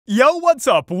Yo, what's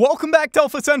up? Welcome back to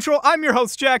Alpha Central. I'm your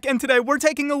host, Jack, and today we're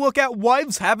taking a look at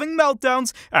wives having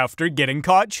meltdowns after getting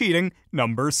caught cheating,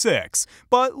 number 6.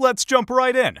 But let's jump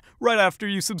right in, right after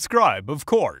you subscribe, of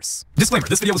course. Disclaimer,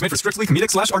 this video was made for strictly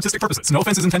comedic/artistic purposes. No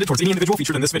offense is intended towards any individual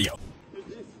featured in this video.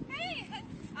 Hey,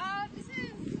 this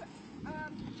is,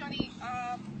 Johnny,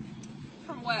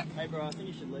 from work. Hey bro, I think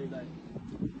you should leave that.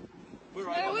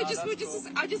 No, we're just,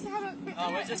 I just had a...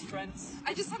 Oh, we're just friends.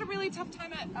 I just had a really tough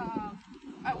time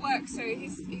at work, so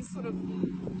he's sort of...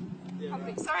 Yeah,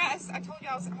 right. Sorry, I told you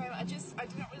I was at home, I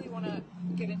didn't really want to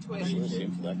get into it. You've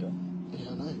seen for that guy?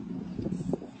 Yeah, I know.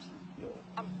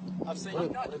 I've seen I'm you.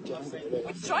 not...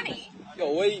 With Johnny?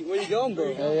 Yo, where you going,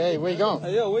 bro? Hey, where you going?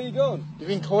 Hey, yo, where you going? You've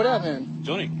been caught out, man.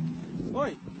 Johnny.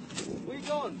 Oi, where you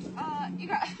going? You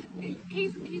got...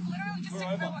 He's literally just a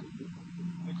co-worker.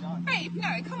 Babe, no,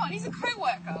 come on, he's a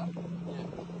co-worker.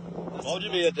 Why would you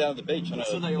be down at the beach on a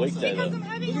weekday? Because I'm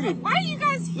having... Why are you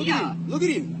guys here? Look at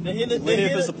him. They're here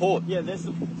for support. Yeah, they're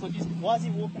support. So why is he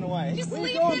walking away? Just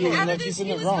leave him out of this.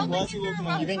 He was helping me through a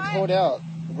rough You've been time. caught out.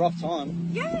 Rough time.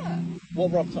 Yeah.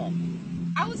 What rough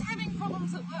time? I was having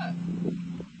problems at work.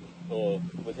 Or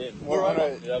with him? You're on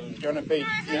a beach.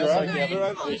 No, You're it's right? okay. You've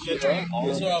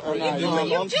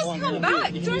You've just come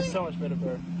back. You can do so much better,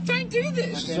 bro. Don't do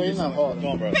this. So you're not hot. Come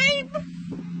on, bro. Babe,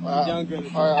 Alright, don't do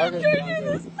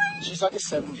this, please. she's like a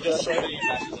 7. Just so many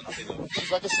matches on nothing.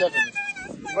 She's like a 7.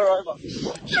 We're over.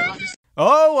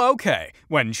 Oh, okay.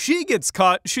 When she gets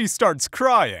caught, she starts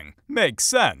crying. Makes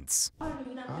sense. Alright,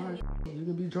 You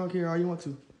can be drunk here all you want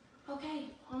to. okay,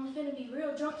 I'm finna be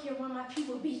real drunk here when my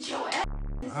people beat your ass.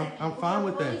 I'm fine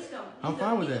with that. I'm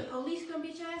fine with that. Police gonna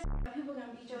beat your ass. People gonna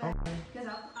beat your ass. Because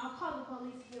I'll call the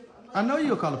police here. I know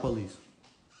you'll call the police.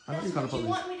 I know That's you call the what you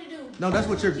police. want me to do. No, that's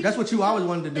what you always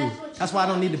wanted to do. That's why I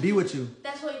don't need to be with you.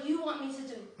 That's what you want me to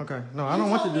do. Okay. No, I don't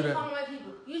want you to do You told me to call that. my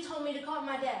people. You told me to call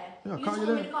my dad. Yeah, You call told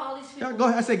your me dad. to call all these people. Yeah, go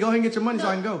ahead. I said go ahead and get your money so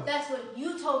I can No, go. that's what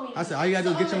you told me to do. I said all you gotta do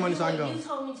is get your money so I can go. You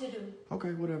told me to do. Okay,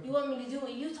 whatever. You want me to do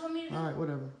what you told me to do? All right,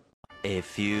 whatever. A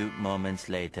few moments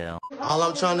later. All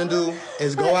I'm trying to do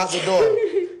is go out the door.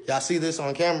 Y'all see this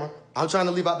on camera. I'm trying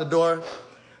to leave out the door,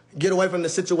 get away from the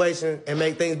situation, and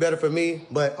make things better for me,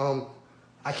 but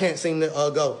I can't seem to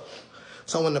go.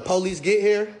 So when the police get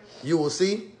here, you will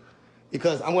see,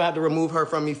 because I'm going to have to remove her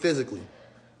from me physically.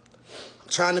 I'm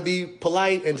trying to be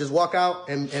polite and just walk out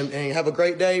and have a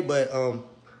great day, but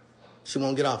she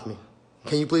won't get off me.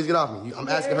 Can you please get off me? I'm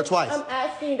asking her twice. I'm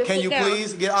asking you to Can sit you down.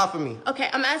 please get off of me? Okay,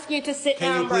 I'm asking you to sit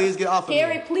down. Can you please get off of me?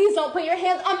 Gary, please don't put your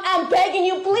hands. I'm begging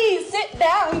you, please sit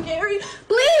down, Gary.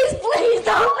 Please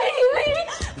don't leave me.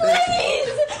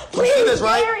 Please. You see this,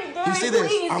 right? Gary, You see this?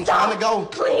 please, I'm stop. trying to go.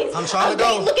 Please. I'm trying to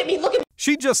go. Look at me.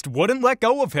 She just wouldn't let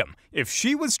go of him. If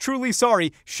she was truly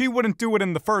sorry, she wouldn't do it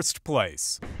in the first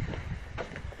place.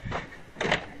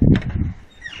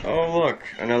 Oh look,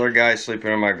 another guy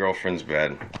sleeping in my girlfriend's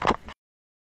bed.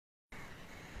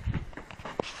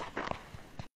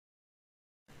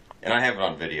 And I have it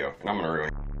on video, and I'm gonna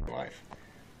ruin your life.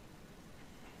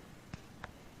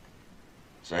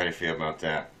 So how do you feel about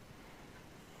that?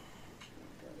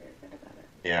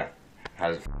 Yeah, how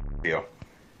does it feel?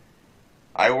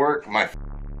 I work my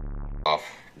off,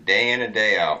 day in and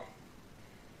day out.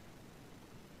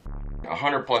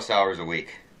 100+ hours a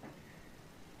week.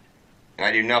 And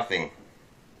I do nothing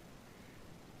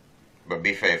but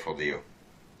be faithful to you.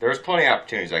 There was plenty of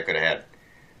opportunities I could have had,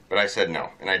 but I said no,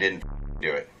 and I didn't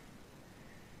do it.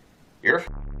 You're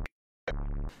a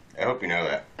I hope you know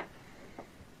that.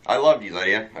 I loved you,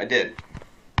 Lydia. I did.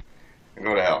 And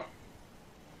go to hell.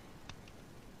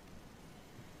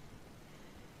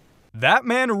 That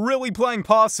man really playing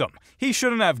possum. He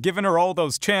shouldn't have given her all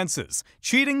those chances.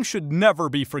 Cheating should never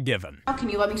be forgiven. Can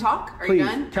you let me talk? Are Please, you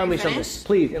done? tell Are me you something. finished?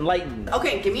 Please, enlighten me.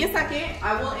 Okay, give me a second.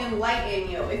 I will enlighten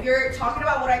you. If you're talking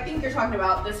about what I think you're talking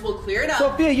about, this will clear it up.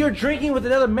 Sophia, you're drinking with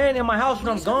another man in my house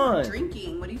when I'm gone.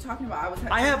 Drinking? What are you talking about?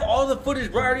 I have all the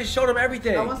footage, bro. I already showed him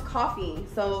everything. That was coffee.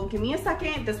 So give me a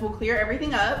second. This will clear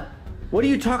everything up. What are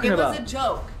you talking It about? was a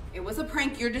joke. It was a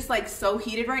prank. You're just like so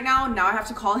heated right now. Now I have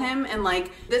to call him and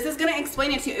like this is gonna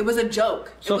explain it to you. It was a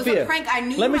joke. It was Sophia, a prank. I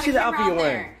knew. let me you had see a the camera outfit you're out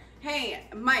wearing. there. Hey,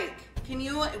 Mike, can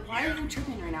you? Why are you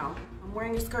tripping right now? I'm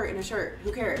wearing a skirt and a shirt.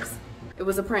 Who cares? It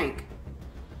was a prank.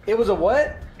 It was a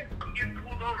what? I'm getting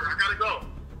pulled over. I gotta go.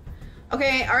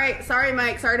 Okay. All right. Sorry,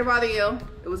 Mike. Sorry to bother you.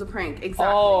 It was a prank. Exactly.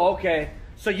 Oh, okay.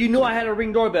 So you knew I had a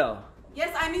Ring doorbell.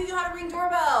 Yes, I knew you had a Ring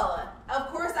doorbell. Of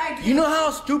course I do. You know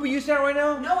how stupid you sound right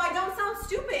now? No, I don't sound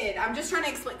stupid. I'm just trying to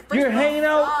explain. First You're of all, hanging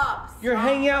out. stop, You're stop,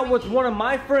 hanging out with Mikey. one of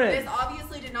my friends. This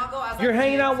obviously did not go as You're I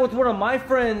hanging out planned. with one of my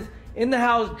friends in the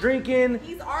house, drinking,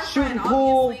 He's our shooting friend.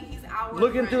 pool, Obviously, he's our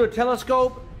looking friend. through a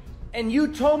telescope. And you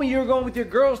told me you were going with your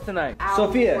girls tonight.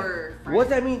 Sophia, what's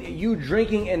that mean? You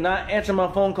drinking and not answering my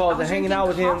phone calls and hanging out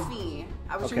with him?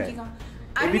 I was drinking coffee.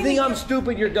 If you think I'm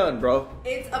stupid, you're done, bro.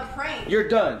 It's a prank. You're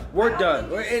done. We're done.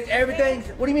 It's everything.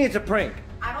 What do you mean it's a prank?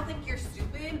 I don't think you're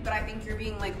stupid, but I think you're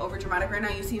being like over dramatic right now.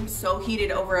 You seem so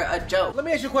heated over a joke. Let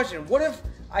me ask you a question. What if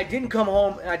I didn't come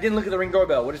home and I didn't look at the Ring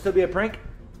doorbell? Would it still be a prank?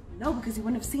 No, because you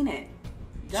wouldn't have seen it.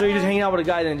 So you're just hanging out with a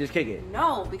guy and just kick it?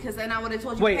 No, because then I would have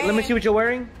told you. Wait, hey, let me see what you're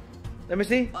wearing. Let me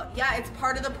see. Yeah, it's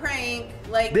part of the prank.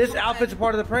 Like this outfit's a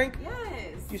part of the prank?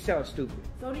 Yes. You sound stupid.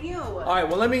 So do you. All right,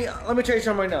 well let me tell you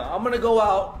something right now. I'm gonna go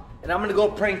out and I'm gonna go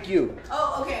prank you.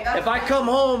 Oh, okay. If I come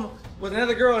home with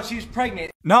another girl and she's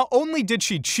pregnant. Not only did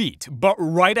she cheat, but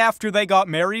right after they got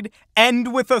married,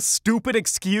 end with a stupid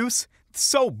excuse?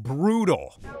 So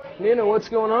brutal. Nina, what's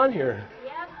going on here?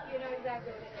 Yep, you know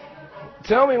exactly.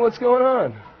 Tell me what's going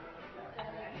on. You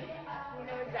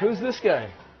know exactly. Who's this guy?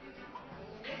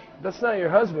 That's not your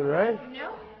husband, right?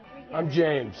 No. I'm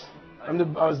James. I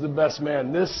was the best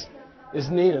man. This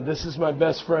is Nina. This is my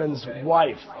best friend's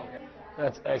wife.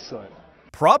 That's excellent.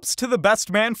 Props to the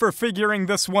best man for figuring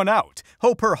this one out.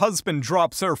 Hope her husband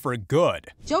drops her for good.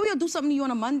 Joey will do something to you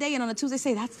on a Monday and on a Tuesday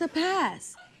say, that's the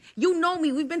past. You know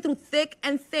me. We've been through thick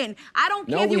and thin. I don't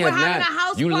care if you were having a house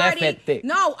party. You left at thick.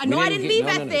 No, I didn't leave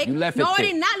at thick. You left at thick. No, I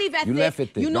did not leave at thick. You left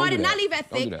at thick. You know I did not Don't leave at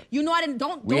do that. thick. You know I didn't.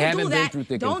 Don't do haven't been that. through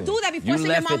thick Don't and do thin. that before You seeing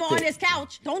your left at mama on thick. this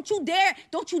couch. Don't you dare.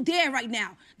 Don't you dare right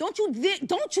now. Don't you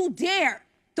dare.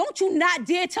 Don't you not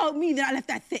dare tell me that I left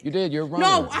that thick. You did. You're a runner.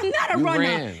 No, I'm not a You runner.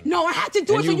 ran. No, I had to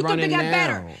do And it so you you could running get now.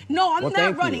 better. No, I'm Well, not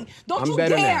thank running. you. Don't I'm you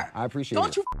better dare. now. I appreciate Don't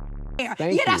it. you dare.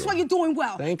 Thank Yeah, that's you. why you're doing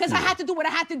well. Thank Because you. I had to do what I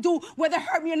had to do, whether it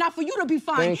hurt me or not, for you to be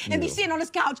fine Thank and be you. sitting on this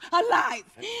couch alive.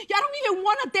 I don't even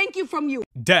want to thank you from you.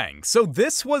 Dang, so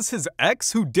this was his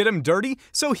ex who did him dirty,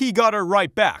 so he got her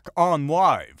right back on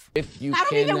live. If you I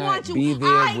don't even want cannot you. be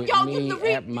there with yo,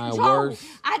 me at my Joe, worst,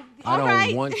 I all don't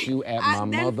right. want you at my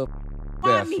then mother best.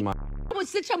 I would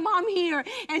sit your mom here,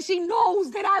 and she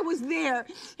knows that I was there,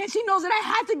 and she knows that I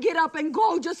had to get up and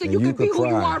go just so And you you could be could who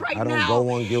you cry. are right now. I don't go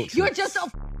on guilt You're trips. just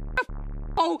a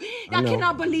I know.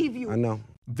 cannot believe you. I know.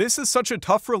 This is such a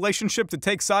tough relationship to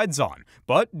take sides on,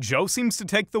 but Joe seems to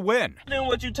take the win. Tell them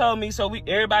what you told me so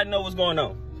everybody know what's going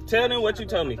on. Tell them what you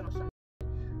told me.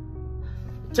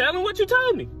 Tell them what you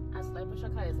told me. I slept with your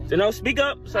cousin. So no, speak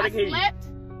up so they can hear you. I slept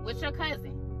with your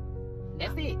cousin.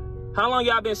 That's it. How long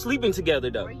y'all been sleeping together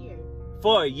though? For a year.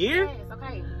 For a year? Yes,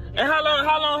 okay. And how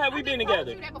long have we been together? I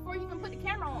told you that before you even put the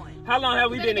camera on. How long have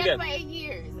we been together? For 8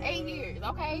 years. 8 years,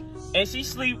 okay? And she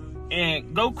sleep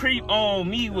and go creep on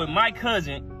me with my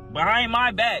cousin behind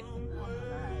my back.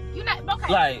 You not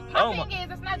okay. Like, my thing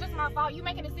is, it's not just my fault. You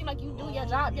making it seem like you do your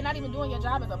job. You're not even doing your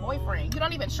job as a boyfriend. You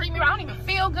don't even treat me right. I don't even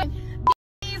feel good.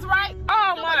 He's right.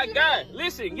 Oh my God.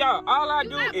 Listen, y'all, all I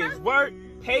do is work,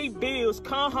 pay bills,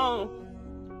 come home,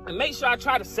 and make sure I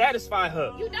try to satisfy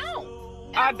her. You don't.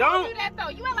 I don't. Do that, though.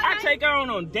 You act like I take her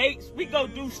on dates. We go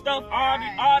do stuff, all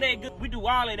that good. We do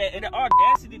all of that. And the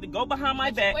audacity to go behind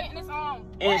my back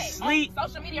and sleep. On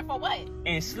social media for what?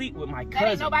 And sleep with my That cousin.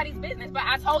 ain't nobody's business, but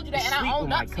I told you that, and I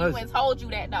owned up to you and told you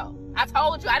that, though. I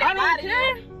told you. I didn't lie to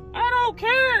you. I don't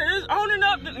care. It's owning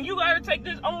up. You gotta take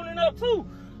this owning up too.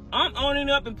 I'm owning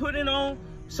up and putting it on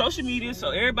social media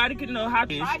so everybody can know how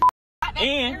it is.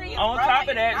 And on top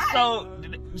of that,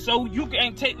 so you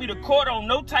can't take me to court on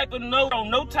no type of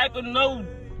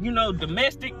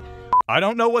domestic. I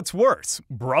don't know what's worse,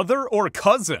 brother or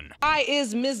cousin. Why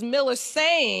is Ms. Miller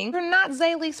saying you're not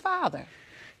Zaylee's father?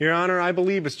 Your Honor, I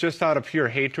believe it's just out of pure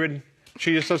hatred.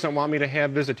 She just doesn't want me to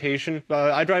have visitation.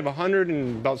 I drive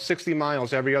 160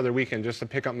 miles every other weekend just to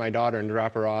pick up my daughter and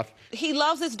drop her off. He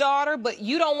loves his daughter, but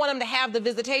you don't want him to have the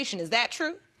visitation. Is that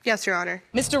true? Yes, Your Honor.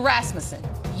 Mr. Rasmussen,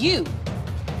 you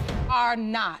are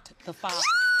not the father.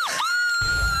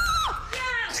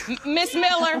 Miss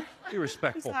Miller. Be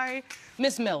respectful. I'm sorry.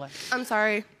 Miss Miller. I'm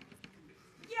sorry.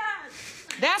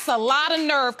 That's a lot of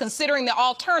nerve considering the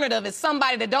alternative is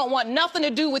somebody that don't want nothing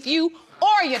to do with you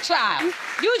or your child.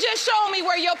 You just showed me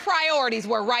where your priorities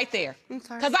were right there. I'm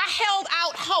sorry. Because I held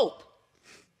out hope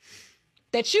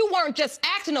that you weren't just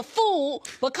acting a fool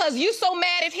because you so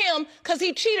mad at him because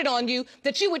he cheated on you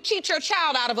that you would cheat your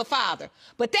child out of a father.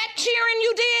 But that cheering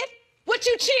you did, what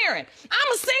you cheering?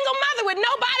 I'm a single mother with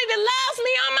nobody that loves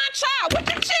me or my child.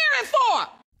 What you cheering for?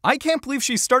 I can't believe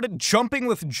she started jumping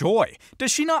with joy.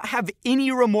 Does she not have any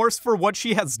remorse for what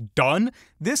she has done?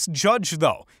 This judge,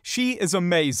 though, she is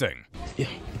amazing. Yeah.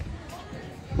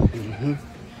 Mm-hmm.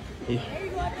 Yeah.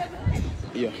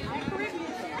 Yeah.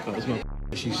 Oh, it's my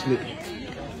she's slick.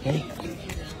 Hey.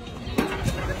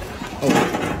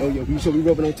 Oh, yo, so we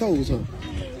rubbing our toes, huh?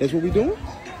 That's what we doing?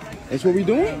 That's what we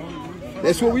doing?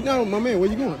 That's what we doing, my man. Where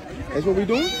you going? That's what we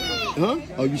doing? Huh?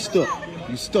 Oh, you stuck.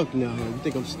 You stuck now, huh? You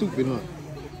think I'm stupid, huh?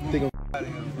 You think I'm...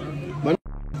 My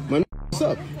what's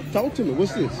up? Talk to me.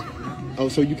 What's this? Oh,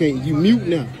 so you can't... You mute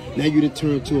now. Now you done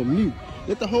turned to a mute.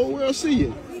 Let the whole world see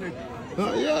you.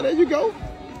 Yeah, there you go.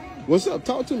 What's up?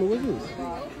 Talk to me. What's this?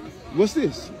 What's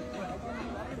this?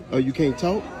 Oh, you can't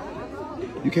talk?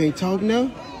 You can't talk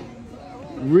now?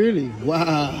 Really?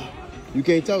 Wow. You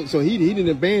can't talk. So he didn't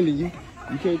abandon you.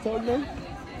 You can't talk now?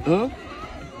 Huh?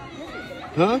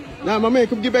 Huh? Nah, my man,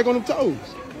 come get back on them toes.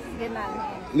 Getting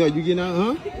out. No, you getting out,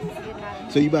 huh? Getting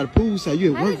out. So you about to pool side.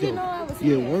 You at work though.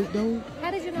 You at work though?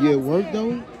 How did you know? You at work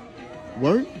though?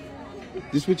 Work?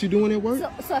 This what you doing at work?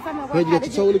 So if I'm at work, you got the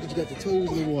toe, look, you got the toes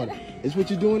in the water. Is what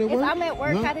you doing at work? If I'm at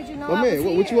work, how did you know? My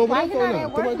man, what you over there for now?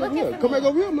 Come back over here. Come back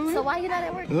over here, man. So why you not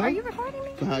at work? Are you recording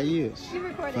me? 5 years. You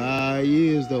recording? 5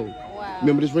 years though. Wow.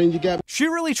 Remember this ring you got? She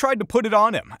really tried to put it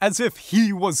on him, as if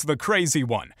he was the crazy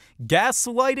one.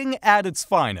 Gaslighting at its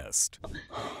finest.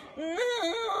 No.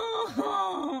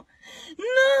 No.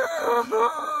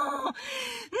 No.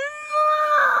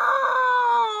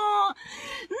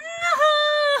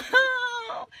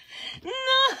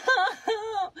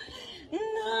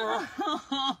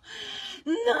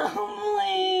 No,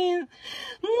 please.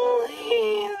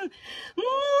 Please.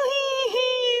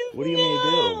 Please. What do you mean to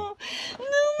do? No,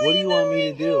 what do you want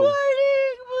me to do?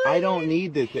 I don't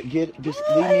need this. Just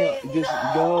leave me. Just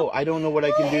go. I don't know what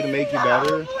I can do to make you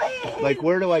better. Like,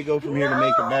 where do I go from here to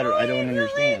make it better? I don't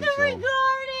understand. So you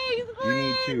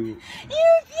need to.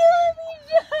 You're killing me,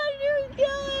 John. You're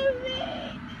killing me.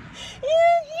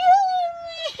 You're killing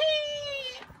me.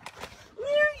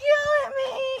 You're killing me.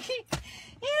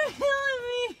 You're killing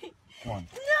me. Come on.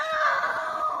 No.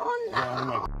 Get out of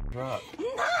my truck. No,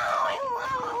 I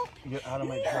won't. Get out of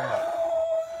my truck.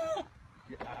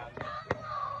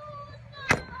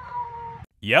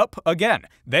 Yep, again,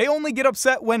 they only get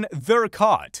upset when they're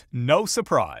caught. No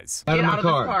surprise. Get out of the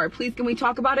car. Please, can we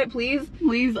talk about it, please?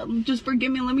 Please, just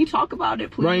forgive me and let me talk about it,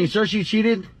 please. Ryan, you sure she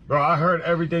cheated? Bro, I heard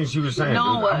everything she was saying.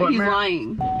 No, he's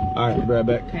lying. All right, grab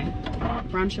back. Okay.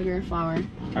 Brown sugar, flour.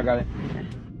 I got it. Okay.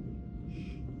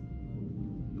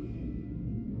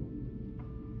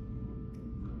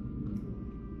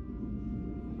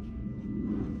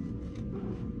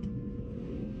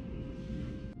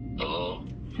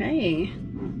 Hey,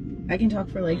 I can talk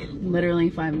for like literally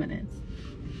 5 minutes.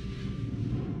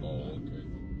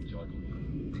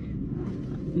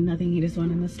 Nothing, he just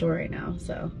went in the store right now,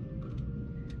 so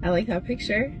I like that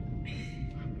picture.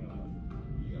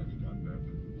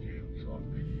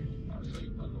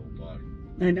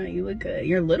 I know you look good.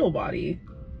 Your little body.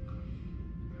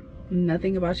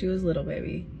 Nothing about you is little,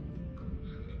 baby.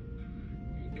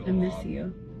 I miss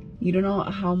you. You don't know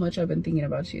how much I've been thinking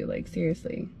about you, like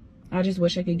seriously. I just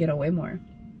wish I could get away more.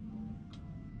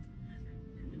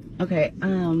 Okay,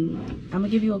 I'm gonna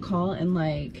give you a call and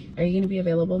like, are you gonna be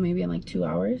available maybe in like 2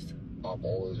 hours? I'm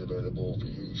always available for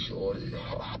you, shorty.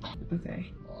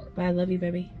 Okay. Bye, I love you,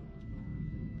 baby.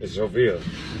 It's Sophia.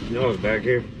 You know what's back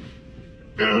here?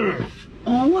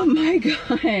 Oh my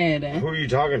God. Who are you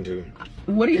talking to?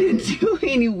 What are you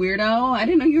doing, you weirdo? I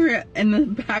didn't know you were in the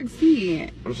back seat.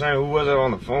 I'm saying, who was it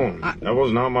on the phone? That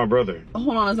was not my brother.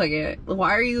 Hold on a second.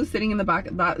 Why are you sitting in the back?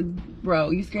 Bro,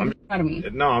 you scared the shit out of me.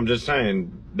 No, I'm just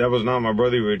saying, that was not my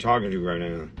brother you were talking to right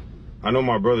now. I know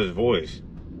my brother's voice.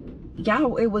 Yeah,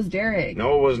 it was Derek.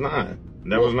 No, it was not.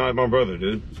 That was not my brother,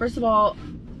 dude. First of all,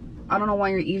 I don't know why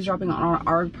you're eavesdropping on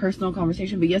our personal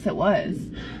conversation, but yes, it was.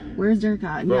 Where's Derek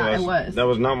at? Bro, yeah, it was. That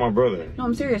was not my brother. No,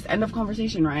 I'm serious. End of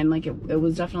conversation, Ryan. Like, it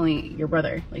was definitely your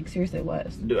brother. Like, seriously, it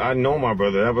was. Dude, I know my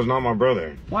brother. That was not my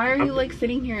brother. Why are you, like,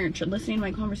 sitting here listening to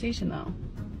my conversation, though?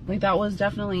 Like, that was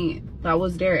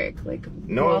Derek. Like,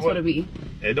 no, who else would it be?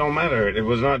 It don't matter. It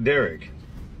was not Derek.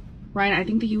 Ryan, I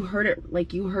think that you heard it,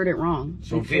 like, you heard it wrong.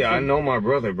 Sophia, I know my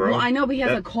brother, bro. Well, I know, but he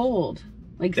has a cold.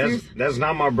 Like, that's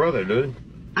not my brother, dude.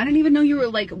 I didn't even know you were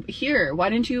like here. Why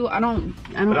didn't you? I don't.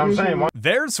 But I'm saying,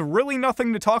 there's really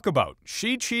nothing to talk about.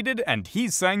 She cheated and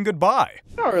he's saying goodbye.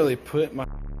 I don't really put my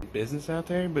business out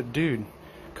there, but dude,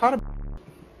 caught a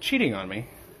cheating on me,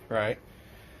 right?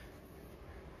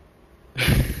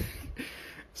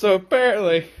 So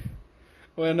apparently,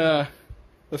 when the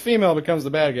female becomes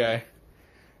the bad guy,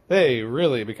 they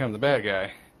really become the bad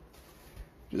guy.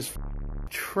 Just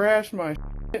trash my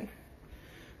shit.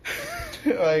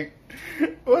 Like,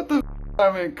 what the f?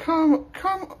 I mean, come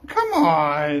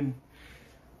on.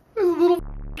 This is a little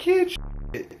kid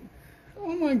shit.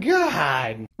 Oh my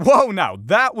God. Whoa, now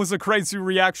that was a crazy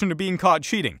reaction to being caught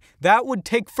cheating. That would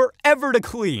take forever to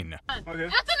clean. Okay.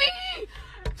 Anthony!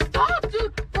 Stop,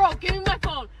 dude! Bro, give me my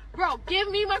phone. Bro, give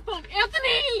me my phone.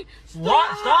 Anthony!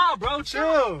 What? Stop, bro.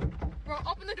 Chill. Bro,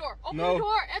 open the door. Open No. the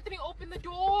door. Anthony, open the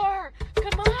door.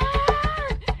 Come on.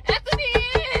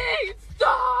 Anthony!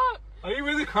 Stop! Are you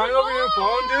really crying over your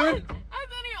phone, dude?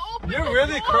 Anthony, open You're the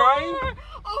really door. crying? Open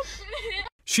it.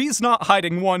 She's not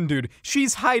hiding one dude,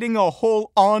 she's hiding a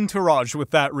whole entourage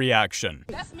with that reaction.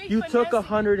 That's me You took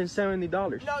finessing.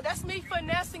 $170. No, that's me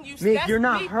finessing you. Nick, That's you're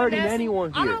not me hurting finessing.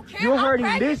 anyone I here. don't care. You're I'm hurting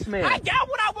pregnant. this man. I got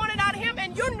what I wanted out of him,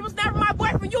 and you was never my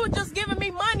boyfriend. You were just giving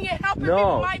me money and helping me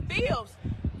No. with my bills.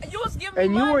 And you was giving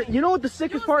And me you money. were, you know what the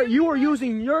sickest part? You were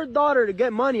using your daughter to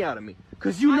get money out of me.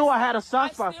 Cause you know I had a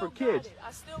soft spot for kids.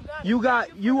 You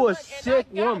a sick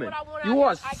woman. You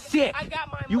are sick.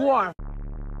 You are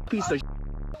a piece of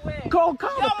shit. Call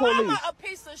the police. A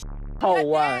piece of shit. Oh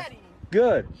wow.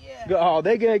 Good. Good. Oh,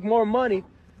 they make more money.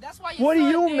 That's why What do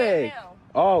you make?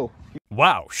 Oh.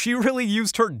 Wow, she really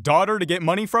used her daughter to get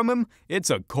money from him? It's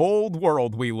a cold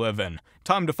world we live in.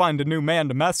 Time to find a new man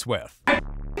to mess with.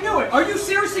 Do it. Are you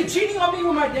seriously cheating on me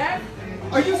with my dad?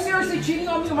 Are you seriously cheating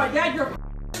on me with my dad? You're a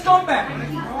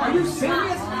scumbag. Are you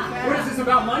serious? What is this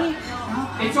about money?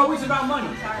 It's always about money.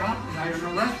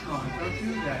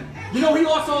 You know he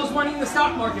lost all his money in the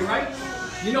stock market, right?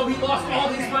 You know he lost all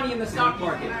his money in the stock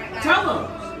market. Tell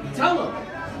him. Tell him.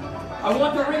 I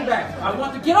want the ring back. I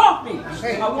want to get off me.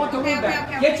 I want the ring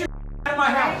back. Get your out of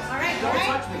my house. Don't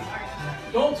touch me.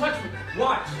 Don't touch me.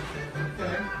 Watch.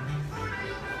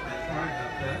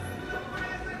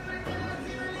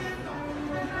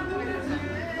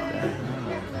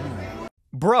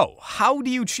 Bro, how do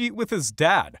you cheat with his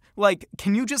dad? Like,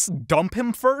 can you just dump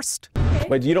him first?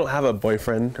 Wait, you don't have a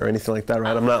boyfriend or anything like that,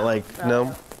 right? I'm not like,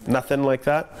 no? Nothing like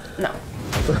that? No.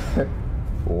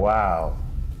 Wow.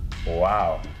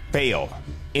 Wow. Fail.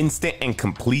 Instant and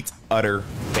complete utter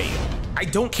fail. I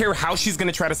don't care how she's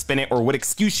gonna try to spin it or what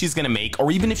excuse she's gonna make,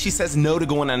 or even if she says no to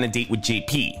going on a date with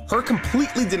JP. Her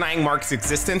completely denying Mark's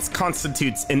existence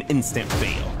constitutes an instant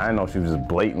fail. I didn't know she was just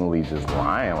blatantly just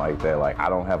lying like that. Like, I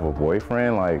don't have a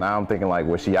boyfriend. Like, now I'm thinking, like,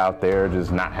 was she out there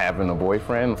just not having a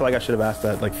boyfriend? I feel like I should have asked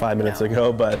that like 5 minutes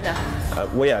ago, but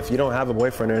well, yeah, if you don't have a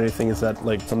boyfriend or anything, is that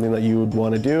like something that you would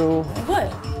want to do?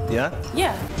 What? Yeah?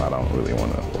 Yeah. I don't really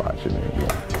want to watch it anymore.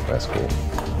 That's cool.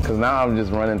 Because now I'm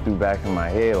just running through back in my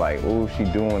head, like, what was she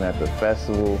doing at the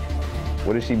festival?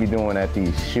 What did she be doing at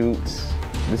these shoots?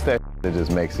 Just that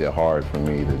just makes it hard for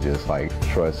me to just, like,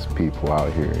 trust people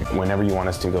out here. Whenever you want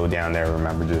us to go down there,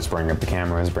 remember to just bring up the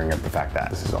cameras, bring up the fact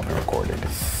that this is all being recorded.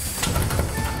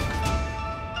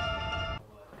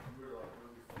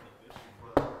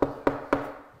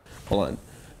 Hold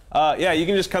on. Yeah, you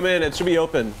can just come in. It should be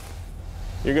open.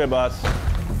 You're good, boss.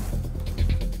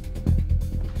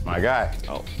 My guy.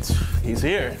 Oh, he's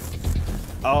here.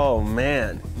 Oh,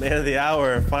 man. Man of the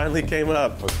hour finally came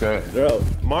up. What's good? Bro,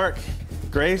 Mark,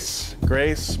 Grace,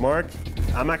 Mark.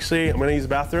 I'm gonna use the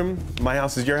bathroom. My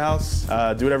house is your house.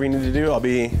 Do whatever you need to do. I'll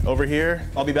be over here.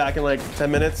 I'll be back in like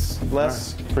 10 minutes,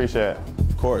 less. Right. Appreciate it.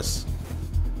 Of course.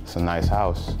 It's a nice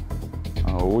house.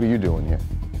 What are you doing here?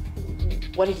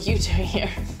 What are you doing here?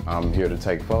 I'm here to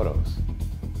take photos.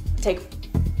 Take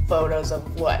photos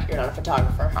of what? You're not a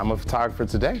photographer. I'm a photographer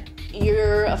today.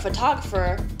 You're a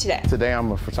photographer today. Today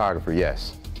I'm a photographer,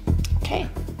 yes. Okay.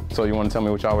 So you want to tell me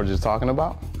what y'all were just talking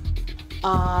about?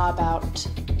 About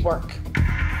work.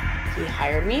 He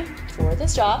hired me for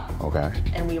this job. Okay.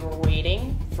 And we were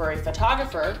waiting for a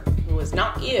photographer who was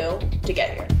not you to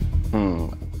get here.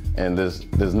 And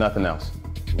there's nothing else?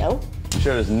 No.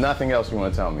 Sure there's nothing else you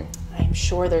want to tell me? I'm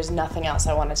sure there's nothing else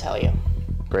I want to tell you.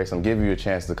 Grace, I'm giving you a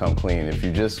chance to come clean. If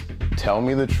you just tell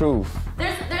me the truth.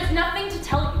 There's nothing to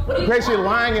tell you. What do you Grace, you're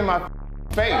lying in my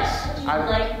face. Would you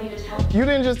like me to tell you? You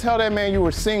didn't just tell that man you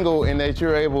were single and that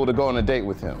you're able to go on a date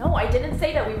with him. No, I didn't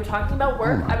say that. We were talking about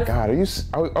work. Oh my God,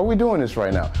 are we doing this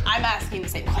right now? I'm asking the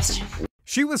same question.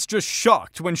 She was just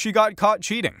shocked when she got caught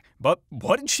cheating. But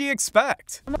what did she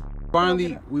expect?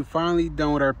 We finally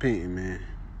done with our painting, man.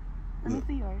 Let me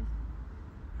see yours.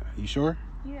 You sure?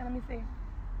 Yeah, let me see.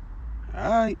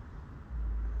 Alright.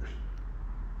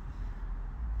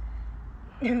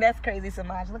 That's crazy,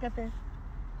 Samaj. Look at this.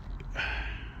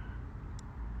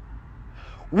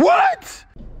 What?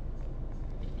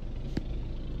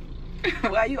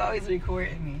 Why you always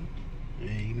recording me?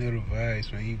 Man, you know the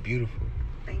vibes, man. You beautiful.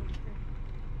 Thank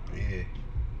you.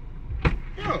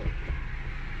 Yeah.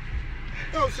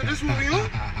 Yo, so this what we on?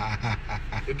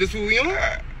 This what we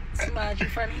on? Samaj, you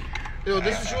funny? Yo,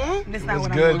 this is you on? This not What's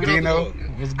what good, I'm Dino?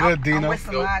 What's good, Dino? I'm with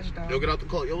Samaj, though. Yo, get out the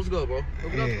car. Yo, what's good, bro? Yo,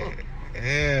 get out the car.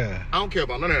 Yeah. I don't care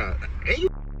about none of that. Ain't you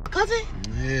my cousin?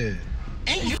 Yeah.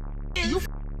 Ain't you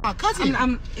my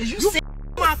cousin? Is you sick?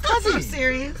 My cousin. I'm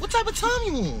serious. What type of time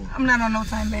you on? I'm not on no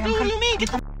time, man. What do you mean? Get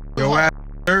the Yo, ass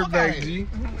dirtbag, G.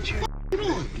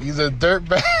 He's a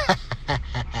dirtbag.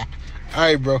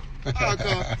 Alright, bro.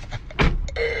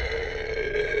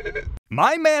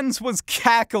 My mans was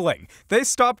cackling. They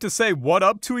stopped to say what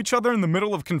up to each other in the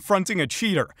middle of confronting a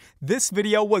cheater. This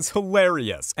video was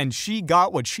hilarious, and she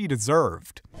got what she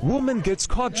deserved. Woman gets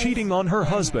caught cheating on her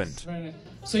husband.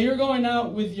 So you're going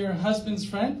out with your husband's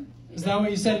friend? Is that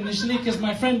what you said initially? Because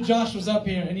my friend Josh was up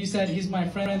here and he said he's my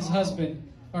friend's husband.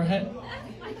 Or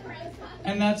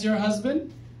and that's your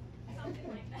husband?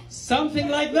 Something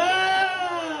like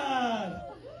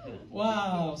that!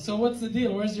 Wow. So what's the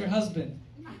deal? Where's your husband?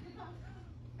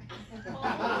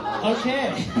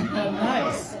 Okay.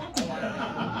 Nice.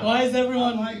 Why is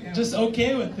everyone just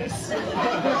okay with this?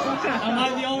 Am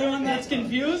I the only one that's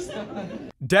confused?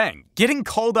 Dang, getting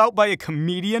called out by a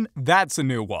comedian, that's a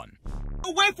new one.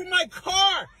 Away from my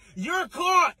car! You're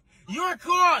caught! You're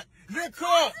caught! You're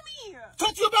caught!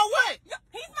 Talk to you about what?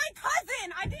 He's my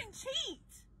cousin! I didn't cheat!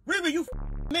 Reba, you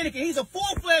Dominican. He's a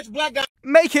full-fledged black guy.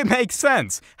 Make it make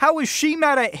sense. How is she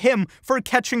mad at him for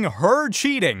catching her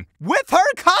cheating with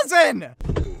her cousin?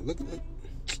 Look.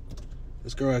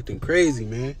 This girl acting crazy,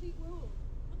 man.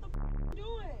 What the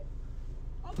doing?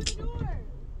 Open the door.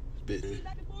 Bit.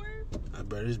 Back and forth. I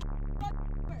bet it's.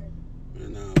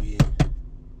 No, we.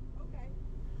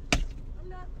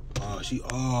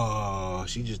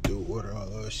 She just do water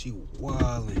all over. She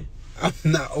wildin'. I'm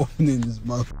not opening this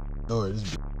motherfucking door. This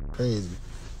is crazy.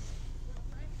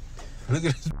 Look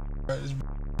at this.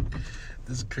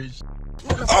 This is crazy.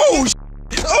 Oh,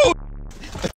 oh!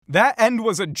 That end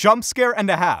was a jump scare and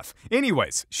a half.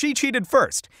 Anyways, she cheated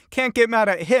first. Can't get mad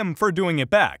at him for doing it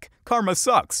back. Karma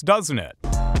sucks, doesn't it?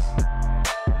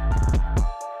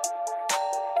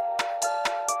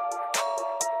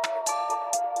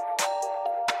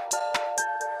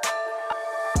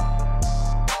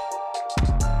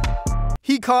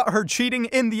 He caught her cheating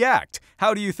in the act.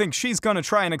 How do you think she's gonna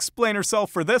try and explain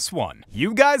herself for this one?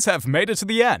 You guys have made it to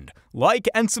the end. Like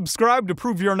and subscribe to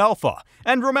prove you're an alpha.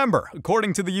 And remember,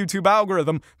 according to the YouTube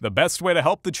algorithm, the best way to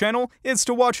help the channel is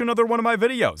to watch another one of my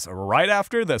videos right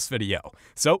after this video.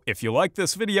 So if you like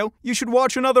this video, you should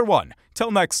watch another one.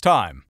 Till next time.